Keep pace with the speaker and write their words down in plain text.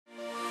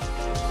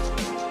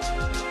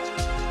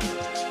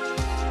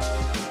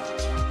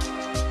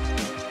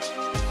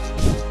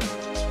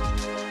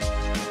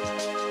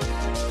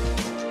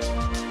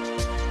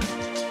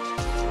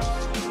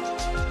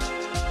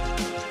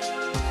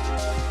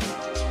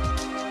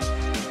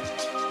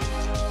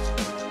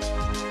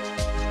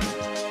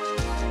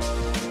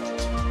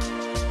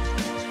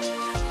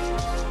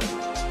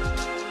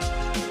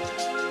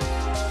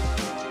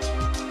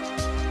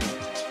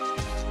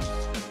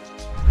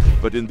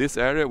But in this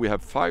area we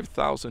have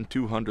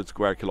 5,200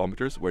 square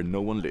kilometers where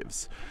no one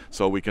lives.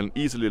 So we can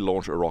easily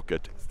launch a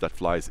rocket that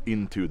flies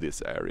into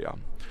this area,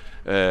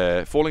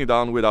 falling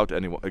down without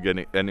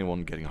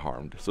anyone getting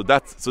harmed. So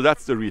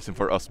that's the reason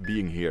for us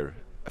being here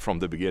from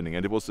the beginning.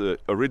 And it was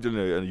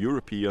originally a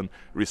European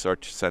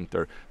research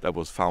center that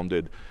was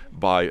founded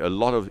by a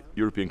lot of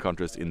European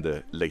countries in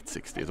the late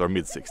 60s, or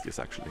mid 60s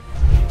actually.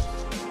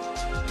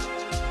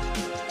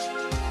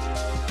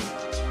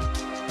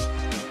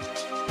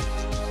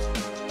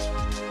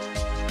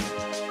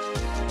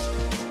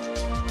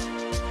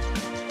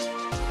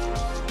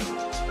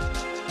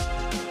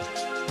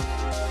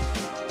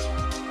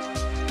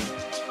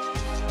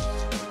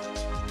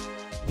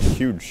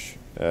 Huge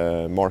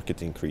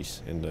market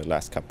increase in the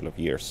last couple of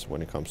years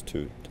when it comes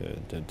to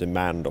the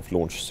demand of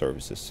launch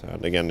services.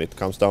 And again, it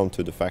comes down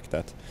to the fact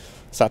that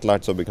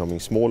satellites are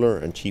becoming smaller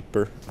and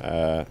cheaper,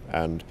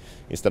 and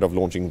instead of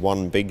launching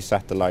one big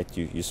satellite,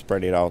 you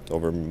spread it out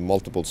over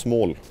multiple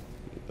small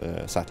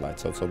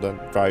satellites, so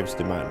that drives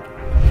demand.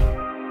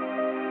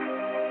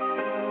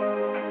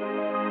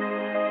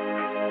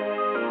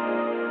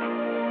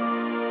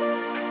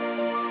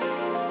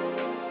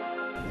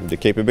 The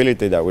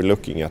capability that we're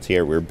looking at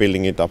here, we're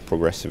building it up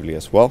progressively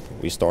as well.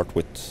 We start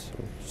with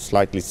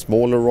slightly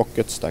smaller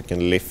rockets that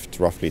can lift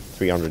roughly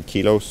 300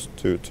 kilos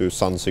to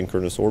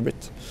sun-synchronous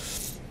orbit.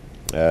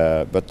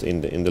 But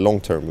in the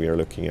long term, we are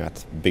looking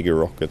at bigger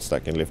rockets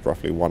that can lift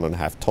roughly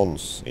 1.5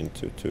 tons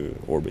into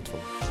orbit.